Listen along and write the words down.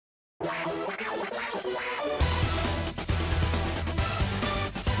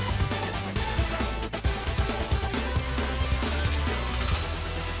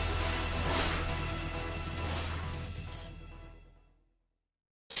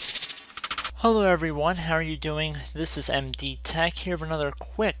Hello everyone, how are you doing? This is MD Tech here with another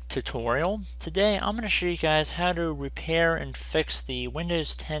quick tutorial. Today I'm going to show you guys how to repair and fix the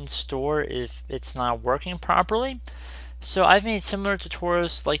Windows 10 store if it's not working properly. So I've made similar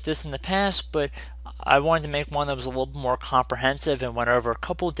tutorials like this in the past, but I wanted to make one that was a little bit more comprehensive and went over a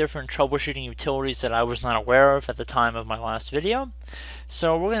couple different troubleshooting utilities that I was not aware of at the time of my last video.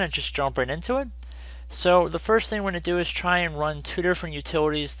 So we're going to just jump right into it. So the first thing we're going to do is try and run two different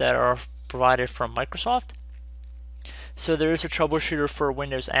utilities that are provided from Microsoft. So there is a troubleshooter for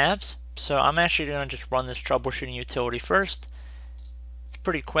Windows apps. So I'm actually going to just run this troubleshooting utility first. It's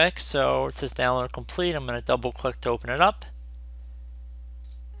pretty quick. So it says download complete. I'm going to double click to open it up.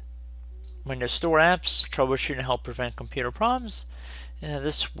 Windows Store apps, troubleshoot and help prevent computer problems. And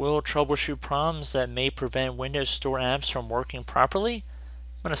this will troubleshoot problems that may prevent Windows Store apps from working properly.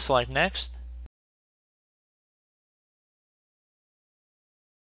 I'm going to select next.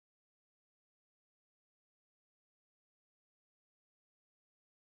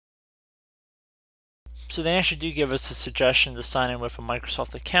 So they actually do give us a suggestion to sign in with a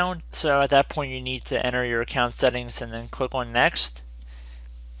Microsoft account. So at that point you need to enter your account settings and then click on next.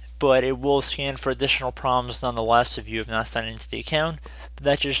 But it will scan for additional problems nonetheless if you have not signed into the account. But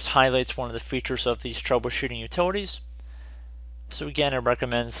that just highlights one of the features of these troubleshooting utilities. So again, it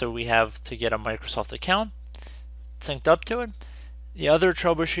recommends that we have to get a Microsoft account synced up to it. The other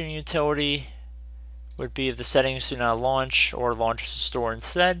troubleshooting utility would be if the settings do not launch or launches the store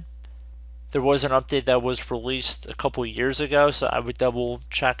instead. There was an update that was released a couple of years ago, so I would double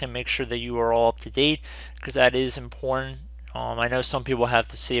check and make sure that you are all up to date, because that is important. I know some people have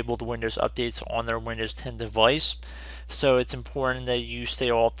disabled Windows updates on their Windows 10 device, so it's important that you stay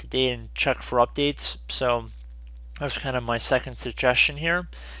all up to date and check for updates. So that's kind of my second suggestion here,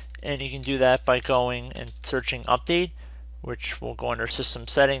 and you can do that by going and searching update, which will go under system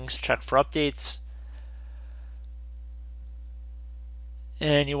settings, check for updates.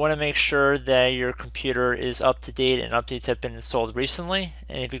 And you want to make sure that your computer is up to date and updates have been installed recently.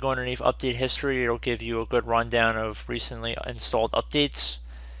 And if you go underneath update history, it'll give you a good rundown of recently installed updates.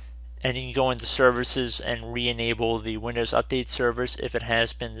 And you can go into services and re-enable the Windows Update service if it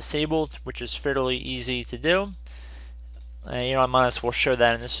has been disabled, which is fairly easy to do. I might as well show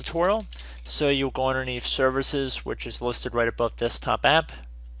that in this tutorial. So you'll go underneath services, which is listed right above desktop app.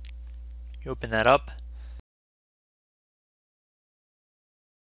 You open that up.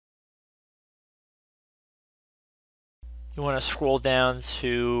 You want to scroll down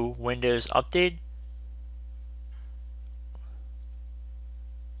to Windows Update.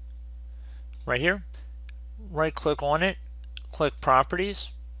 Right here. Right click on it. Click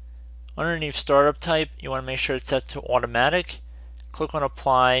Properties. Underneath Startup Type, you want to make sure it's set to Automatic. Click on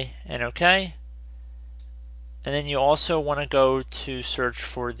Apply and OK. And then you also want to go to search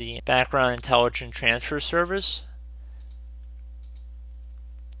for the Background Intelligent Transfer Service.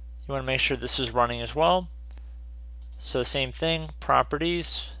 You want to make sure this is running as well. So same thing,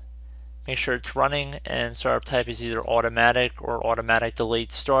 properties, make sure it's running, and startup type is either automatic or automatic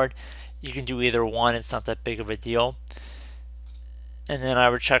delayed start. You can do either one, it's not that big of a deal. And then I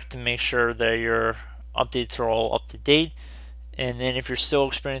would check to make sure that your updates are all up to date. And then if you're still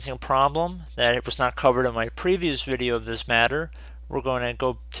experiencing a problem that it was not covered in my previous video of this matter, we're going to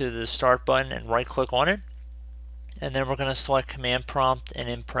go to the start button and right click on it. And then we're going to select command prompt and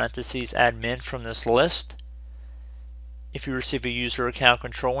in parentheses admin from this list. If you receive a user account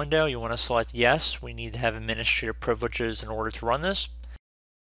control window, you want to select yes. We need to have administrator privileges in order to run this.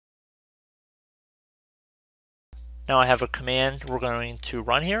 Now I have a command we're going to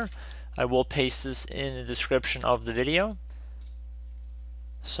run here. I will paste this in the description of the video.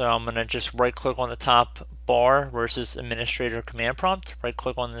 So I'm going to just right click on the top bar where it says administrator command prompt. Right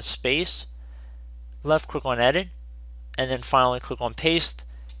click on this space. Left click on edit. And then finally click on paste.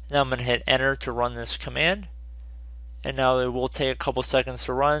 Now I'm going to hit enter to run this command. And now it will take a couple seconds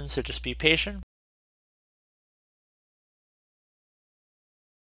to run, so just be patient.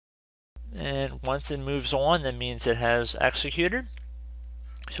 And once it moves on, that means it has executed.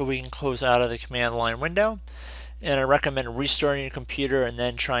 So we can close out of the command line window. And I recommend restarting your computer and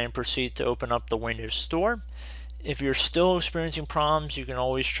then try and proceed to open up the Windows Store. If you're still experiencing problems, you can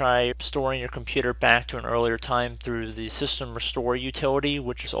always try storing your computer back to an earlier time through the System Restore utility,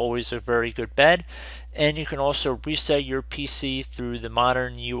 which is always a very good bet. And you can also reset your PC through the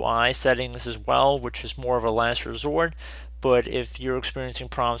modern UI settings as well, which is more of a last resort. But if you're experiencing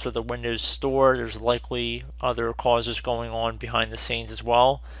problems with the Windows Store, there's likely other causes going on behind the scenes as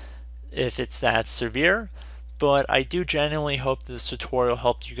well, if it's that severe. But I do genuinely hope this tutorial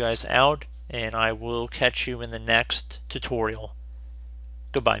helped you guys out, and I will catch you in the next tutorial.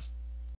 Goodbye.